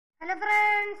Hello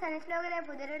friends, Anees വ്ലോഗിലെ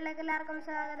പുതിയ വീഡിയോയിലേക്ക് എല്ലാവർക്കും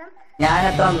സ്വാഗതം. ഞാൻ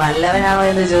അത്ര നല്ലവനാണോ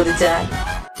എന്ന് ചോദിച്ചാൽ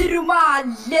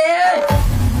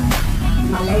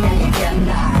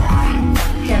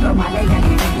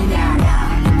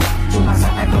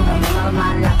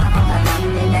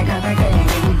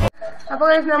അപ്പൊ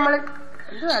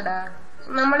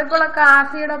നമ്മളിപ്പോൾ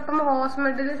കാസിയുടെ ഒപ്പം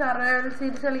ഹോസ്മെഡിൽ സർവൈവൽ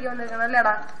സീരീസ് കളിക്കാൻ വന്നിരിക്കണം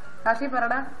അല്ലേടാ? കാസി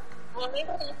പറടാ.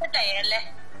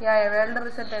 വേൾഡ്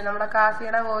റിസൾട്ട് നമ്മുടെ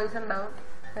കാസിയുടെ വോയിസ് ഉണ്ടാവും.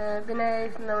 പിന്നെ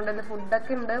നമ്മുടെ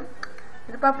ഫുഡൊക്കെ ഉണ്ട്.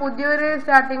 ഇതിപ്പോ പുതിയൊരു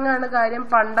സ്റ്റാർട്ടിംഗ് ആണ്. കാര്യം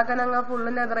പണ്ടൊക്കെ ഞങ്ങൾ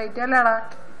ഫുള്ള് നെതറേറ്റ് അല്ലേടാ?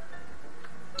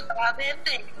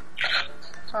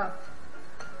 ആ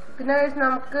പിന്നെ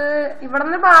നമുക്ക്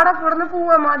ഇവിടുന്ന് പാടാ, ഇവിടുന്ന്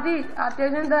പോവാ മതി.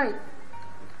 അത്യാവശ്യം ഇതായി.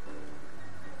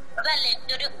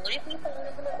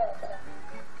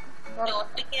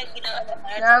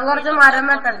 ഞാൻ കുറച്ച് മരം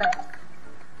വെക്കട്ടെ.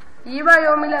 ഈ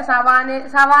ബയോമില്ല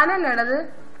സവാനല്ലേ ഇടത്?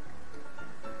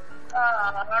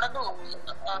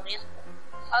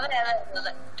 അതെ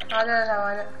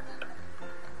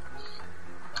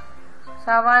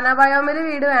സവാന ബയോമില്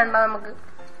വീട് വേണ്ട നമുക്ക്.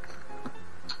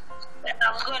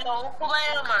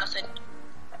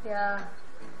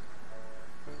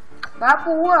 വാ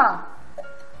പോവാ.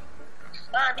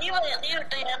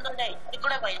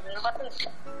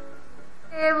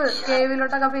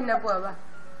 കേവിലോട്ടൊക്കെ പിന്നെ പോവാ.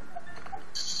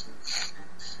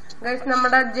 ഗൈസ്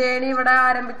നമ്മുടെ ജേണി ഇവിടെ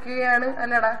ആരംഭിക്കുകയാണ്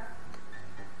അല്ലടാ?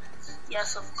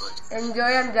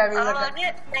 എൻജോയ് അഞ്ചാമി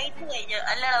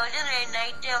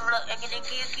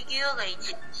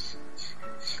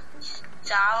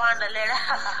ചാവാണ്ടല്ലേടാ.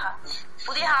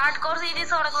 പുതിയ ഹാർഡ് കോർ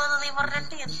സീരീസ് തുടങ്ങുമെന്ന് നീ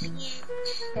പറഞ്ഞിട്ട്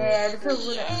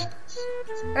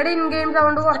എടാ ഇൻ ഗെയിം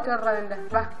സൗണ്ട് കുറച്ച് പറഞ്ഞതിന്റെ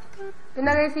വാ.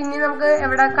 പിന്നെ ഗൈസ് ഇനി നമുക്ക്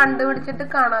എവിടെ കണ്ടുപിടിച്ചിട്ട്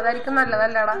കാണാം, അതായിരിക്കും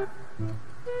നല്ലതല്ലേടാ?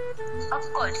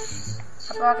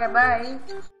 അപ്പൊ ഓക്കെ ബൈ.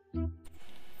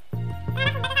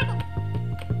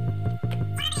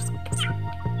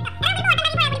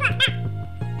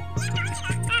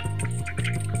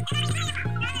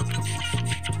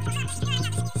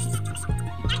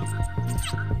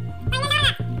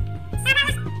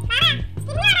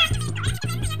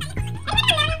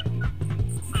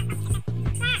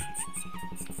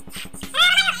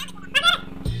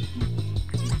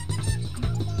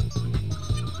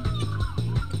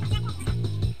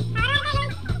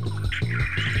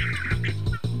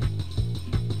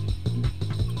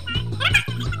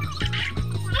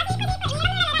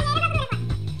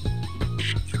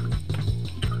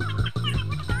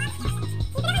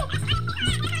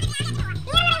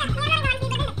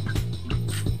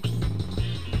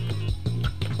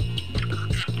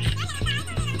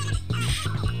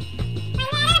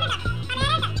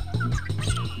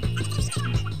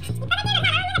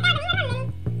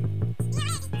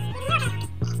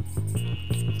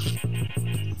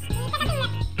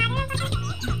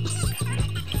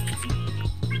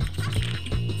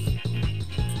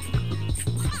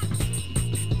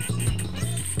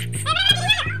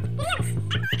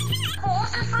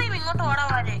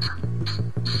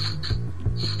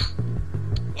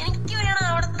 എനിക്ക് വേണം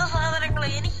അവിടുത്തെ സാധനങ്ങള്,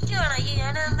 എനിക്ക് വേണം. ഈ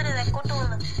ഞാൻ എന്തിനാ തെക്കോട്ട്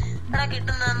പോകുന്നത്? ഇവിടെ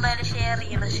കിട്ടുന്ന എന്തായാലും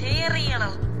ഷെയർ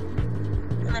ചെയ്യണം.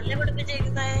 നല്ല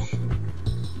പഠിപ്പിച്ചേക്കുന്നേ.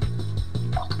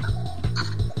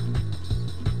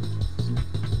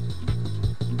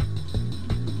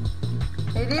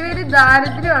 വലിയ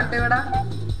ദാരിദ്ര്യം ഉണ്ട് ഇവിടെ.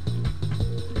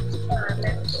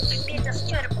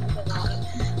 ജസ്റ്റ് ഒരു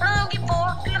നമുക്ക് ഈ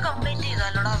പോർട്ടൽ കംപ്ലീറ്റ്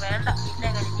ചെയ്താലോടാ? വേണ്ട, പിന്നെ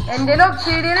എന്റെ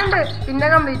ഒബ്സീഡിയൻ ഉണ്ട്, പിന്നെ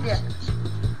കംപ്ലീറ്റ് ചെയ്യാം.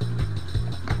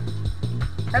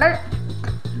 എടാ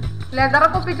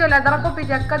ലെതറൊക്കെ ഒപ്പിച്ചോ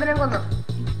ഒക്കെ അതിനെ കൊന്നു.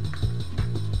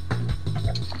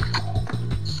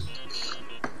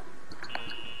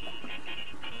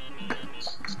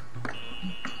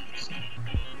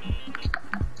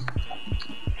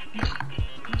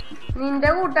 നിന്റെ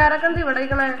കൂട്ടുകാരൊക്കെ എന്ത് ഇവിടെ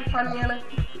ഇരിക്കണേ പന്നികള്?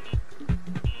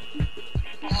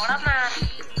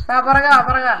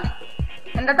 പറക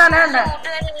എന്റെ തല കണ്ടേ?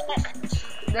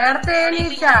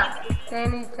 തേനീച്ച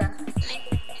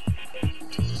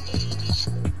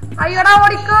അയ്യോടാ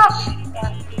ഓടിക്കോ.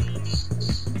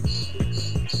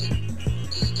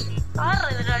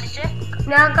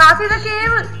 ഞാൻ കാസി ഇത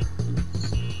കേവ്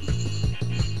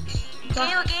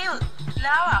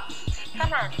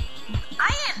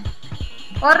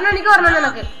ഒരെണ്ണം എനിക്ക് ഒരെണ്ണം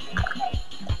നിനക്ക്.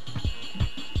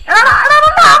 എടാ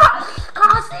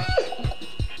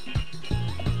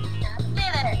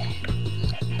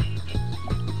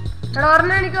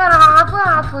ഒരെണ്ണം എനിക്ക്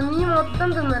ഹാഫ് നീ മൊത്തം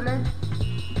തിന്നല്ലേ?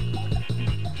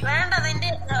 വേണ്ട, നിന്റെ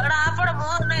ആപ്പോടെ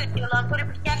 3 കിട്ടിയുള്ളൂ. നമുക്കൊരു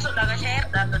പിക്കാക്സ് ഉണ്ടാക്കാം, ഷെയർ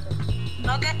ഉണ്ടാക്കട്ടെ.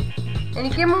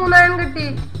 എനിക്ക് 3 കിട്ടി.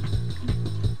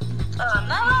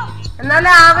 എന്നാ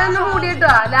ലാവയൊന്ന്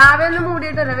മൂടിയിട്ടോ,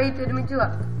 വെയിറ്റ് ഒരുമിച്ച് പോവാ.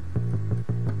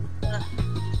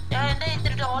 ഞാൻ എന്റെ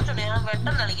ടോർച്ചുണ്ട്, ഞാൻ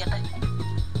വെട്ടം കളിക്കട്ടെ.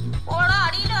 ഓടാ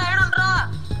അടിയിൽ അയണുണ്ടോ?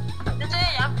 ഇതിന്റെ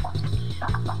ഞാൻ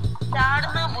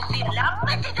ചാടുന്ന ബുദ്ധിയല്ല.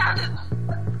 ചാട്.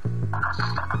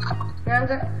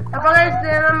 ഞങ്ങക്ക് അപ്പൊ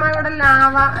നമ്മ ഇവിടെ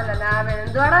ലാവ അല്ല ലാവ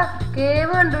എന്തുവാടാ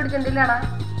കേവ് കണ്ടുപിടിച്ചിട്ടില്ലടാ.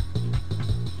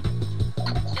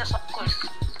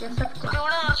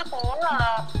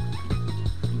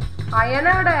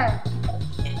 അയനെവിടെ?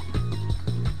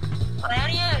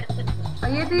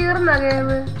 അയ്യ തീർന്ന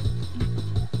കേവ്?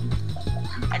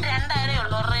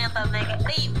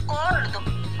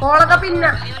 കോളൊക്കെ പിന്നെ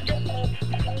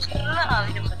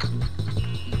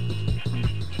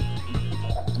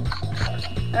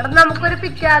എടാ നമുക്കൊരു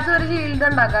പിക്കാസ് ഒരു ഷീൽഡ്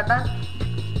ഉണ്ടാക്കാട്ടാ.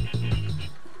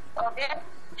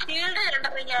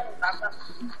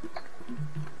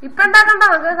 ഇപ്പൊ ഉണ്ടാക്കണ്ട,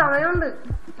 നമുക്ക് സമയമുണ്ട്.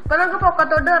 ഇപ്പൊ നമുക്ക്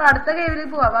പൊക്കത്തോട്ട് കയറാം, അടുത്ത കേവില്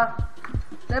പോവാ.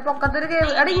 പൊക്കത്തൊരു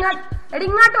കേവ്.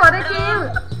 എടിങ്ങാട്ടോ അതേ കേവ്.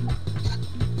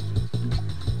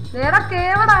 നേരെ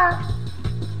കേവടാ.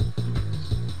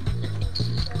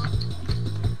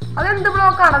 അതെന്ത്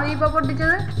ബ്ലോക്കാണോ നീ ഇപ്പൊ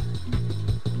പൊട്ടിച്ചത്?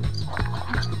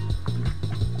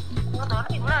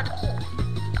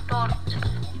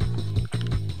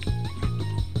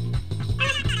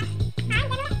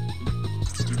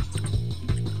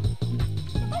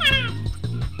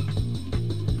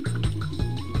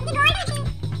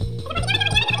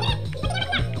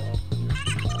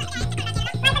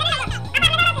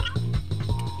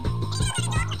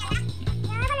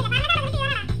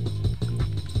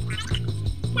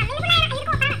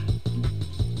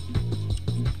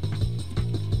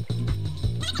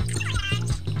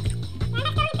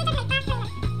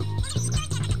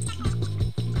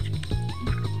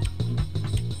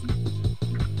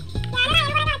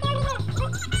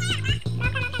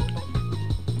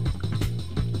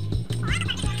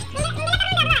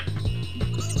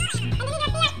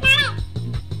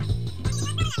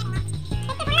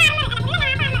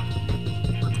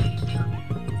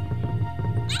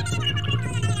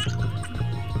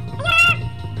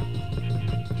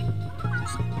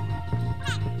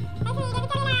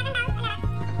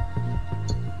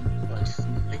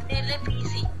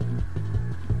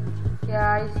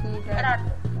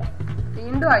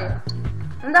 വീണ്ടും അയൺ.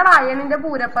 എന്താണ് അയണിന്റെ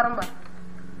പൂരപ്പറമ്പ?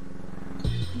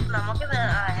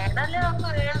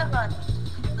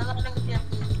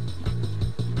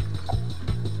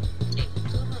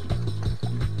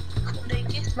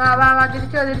 വാ വാ വാ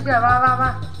തിരിച്ചോ തിരിച്ചോ വാ വാ വാ.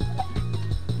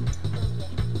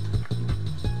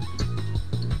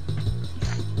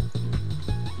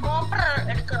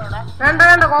 വേണ്ട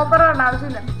വേണ്ട കോപ്പർ വേണ്ട,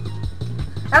 ആവശ്യമില്ല.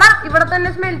 എടാ ഇവിടെ തന്നെ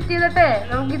സ്മെൽറ്റ് ചെയ്തിട്ടേ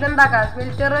നമുക്ക് ഇതുണ്ടാക്കാം.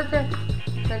 സ്മെൽറ്റർ വെച്ച്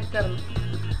സ്മെൽറ്റർ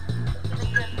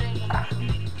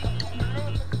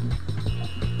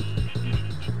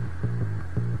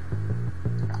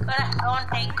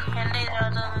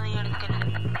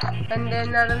എന്റെ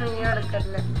അത് നീ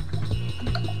എടുക്കല്ലേ.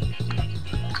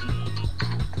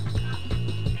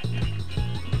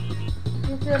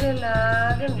 ചെറിയ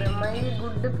ലാഗുണ്ട്. My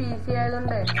good PC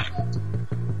ആയതുകൊണ്ടേ.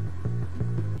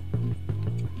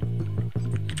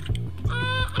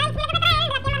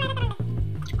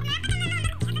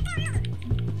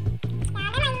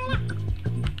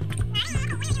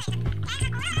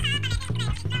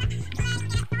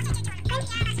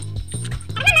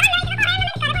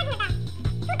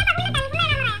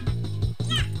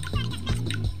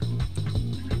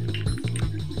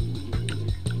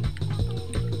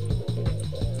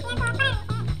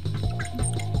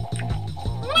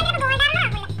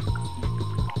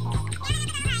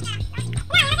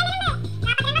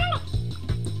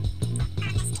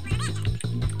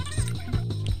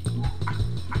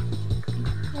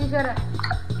 ഈശ്വര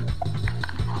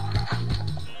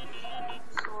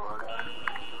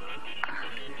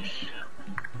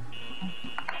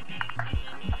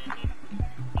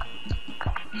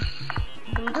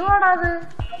എന്തുവാടാത്?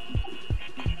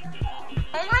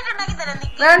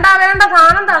 വേണ്ട വേണ്ട,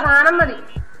 സാധനം താ, സാധനം മതി.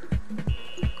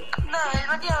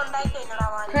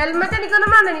 ഹെൽമെറ്റ് എനിക്കൊന്നും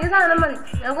വേണ്ട, എനിക്ക് സാധനം മതി.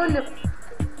 ഞാൻ കൊല്ലും.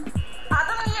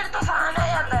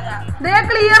 ദേ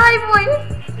ക്ലിയർ ആയി പോയി.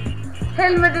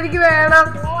 ഹെൽമെറ്റ് എനിക്ക് വേണം.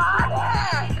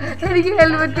 എനിക്ക്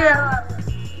ഹെൽമെറ്റ് വേണം.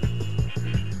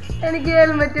 എനിക്ക്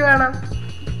ഹെൽമെറ്റ് വേണം.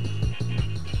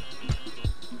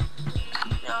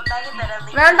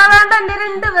 വേണ്ട വേണ്ട, എന്റെ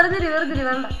ഉണ്ട്. വെറുതെ വെറുതെ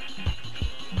വേണ്ട.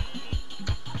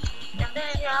 എന്റെ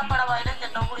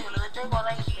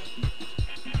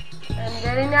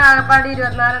ഇനി ആകപ്പാട്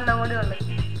 24 എണ്ണം കൂടി ഉണ്ട്.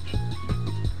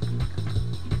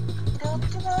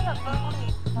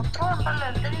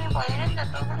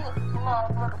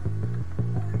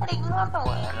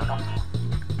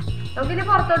 നമുക്കിനി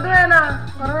പുറത്തോട്ട് പോയാലോ?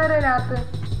 കുറെ നേരം രാത്രി.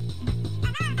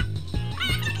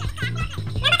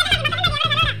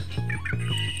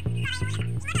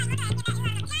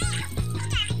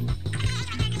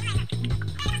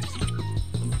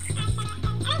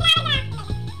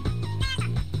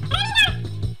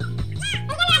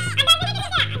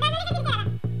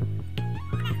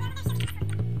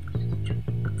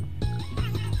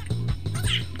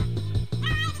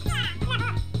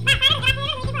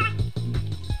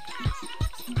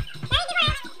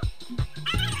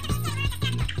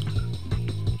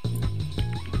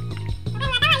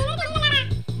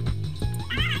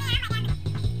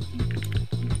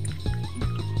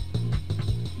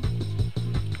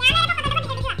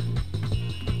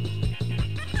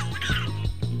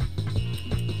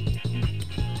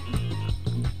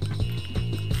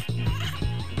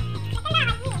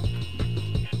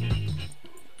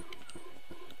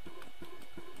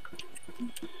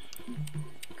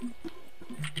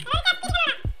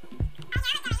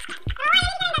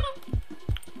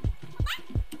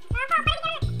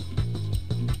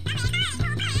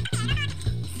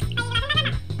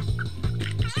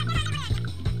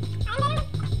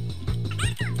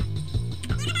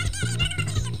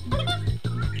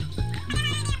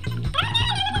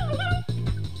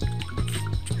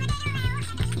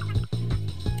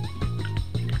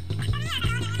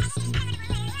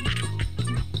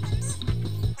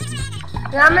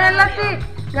 ഞാൻ മേളെത്തി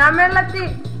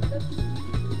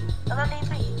അതാ നീ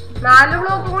ഫ്രീ 4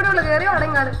 ബ്ലോക്ക് കൂടെ ഉള്ളു. കേറി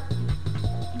വാടങ്ങാട്.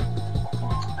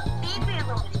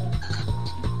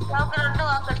 നമുക്ക് 2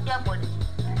 വാക്കടിക്കാൻ പോലെ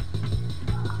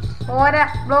പോരാ.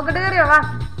 ബ്ലോക്ക് ഇട്ട് കേറിയോ? വാ.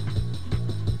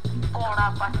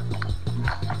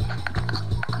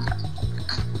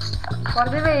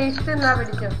 കുറച്ച് വേസ്റ്റ് എന്നാ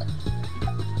പിടിച്ചോ.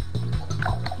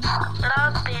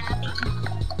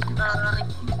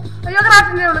 അയ്യോ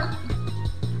ക്രാഫ്റ്റിന്റെ അവിടെ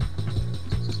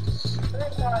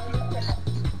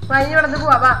കഴിഞ്ഞ ഇവിടെ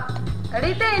പോവാ. വാ എടീ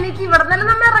എനിക്ക് ഇവിടെ തന്നെ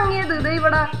നമ്മ ഇറങ്ങിയത്. ഇത്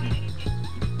ഇവിടെ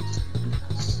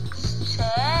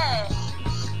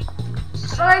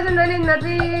എന്തായാലും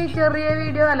ഇന്നത്തെ ഈ ചെറിയ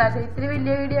വീഡിയോ അല്ല, ഇത്തിരി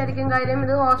വലിയ വീഡിയോ ആയിരിക്കും. കാര്യം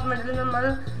ഇത് ഹോസ്മെഡിൽ നമ്മൾ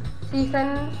സീസൺ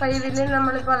 5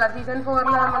 നമ്മളിപ്പോ അല്ല സീസൺ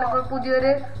 4 നമ്മളിപ്പോ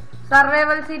പുതിയൊരു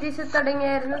സർവൈവൽ സീരീസ്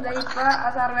തുടങ്ങിയായിരുന്നു. ഇപ്പൊ ആ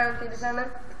സർവൈവൽ സീരീസ് ആണ്.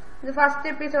 ഇത് ഫസ്റ്റ്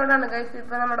എപ്പിസോഡാണ് ഗൈസ്.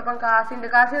 ഇപ്പൊ നമ്മുടെ ഒപ്പം കാശുണ്ട്.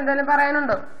 കാശ് എന്തായാലും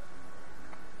പറയാനുണ്ടോ?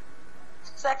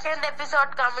 Second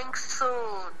episode coming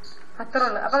soon. അത്രേ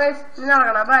ഉള്ളു. അപ്പൊ ഗൈസ് ഇനി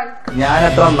നടക്കണം. ബൈ.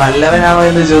 ഞാനത്ര നല്ലവനാണോ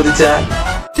എന്ന് ചോദിച്ചാൽ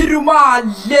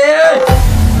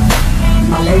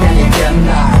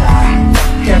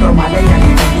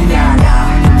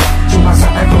Cuma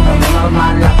satu dengan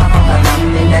normal, apa kata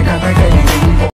niya kata